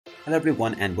Hello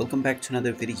everyone and welcome back to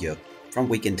another video from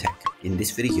Wake&Tech. In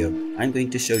this video, I'm going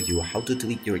to show you how to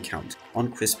delete your account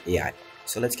on Krisp AI.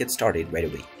 So let's get started right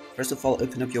away. First of all,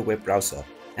 open up your web browser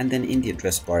and then in the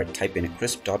address bar type in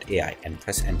krisp.ai and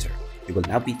press enter. You will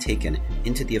now be taken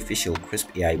into the official Krisp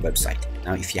AI website.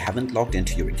 Now if you haven't logged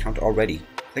into your account already,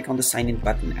 click on the sign in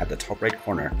button at the top right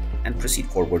corner and proceed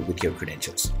forward with your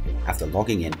credentials. After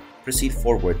logging in, proceed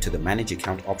forward to the manage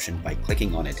account option by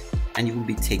clicking on it and you will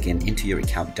be taken into your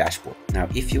account dashboard. Now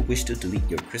if you wish to delete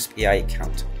your Krisp AI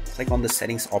account, click on the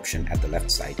settings option at the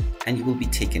left side and you will be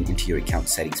taken into your account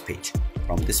settings page.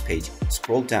 From this page,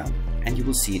 scroll down and you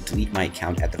will see delete my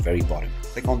account at the very bottom.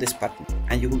 Click on this button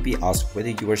and you will be asked whether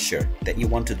you are sure that you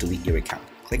want to delete your account.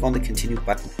 Click on the continue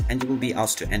button and you will be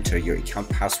asked to enter your account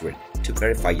password to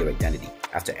verify your identity.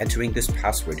 After entering this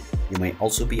password, you may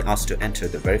also be asked to enter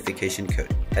the verification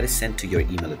code that is sent to your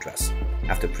email address.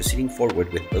 After proceeding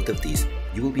forward with both of these,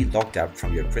 you will be logged out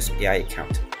from your Krisp AI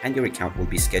account and your account will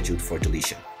be scheduled for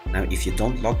deletion. Now if you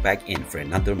don't log back in for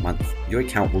another month, your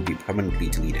account will be permanently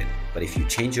deleted. But if you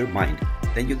change your mind,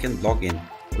 then you can log in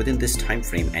within this time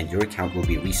frame and your account will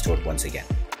be restored once again.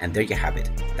 And there you have it.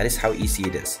 That is how easy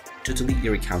it is to delete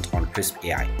your account on Krisp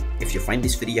AI. If you find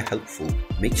this video helpful,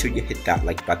 make sure you hit that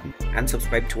like button and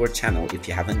subscribe to our channel if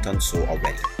you haven't done so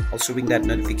already. Also ring that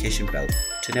notification bell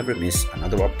to never miss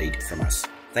another update from us.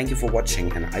 Thank you for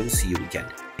watching and I will see you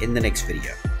again in the next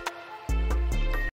video.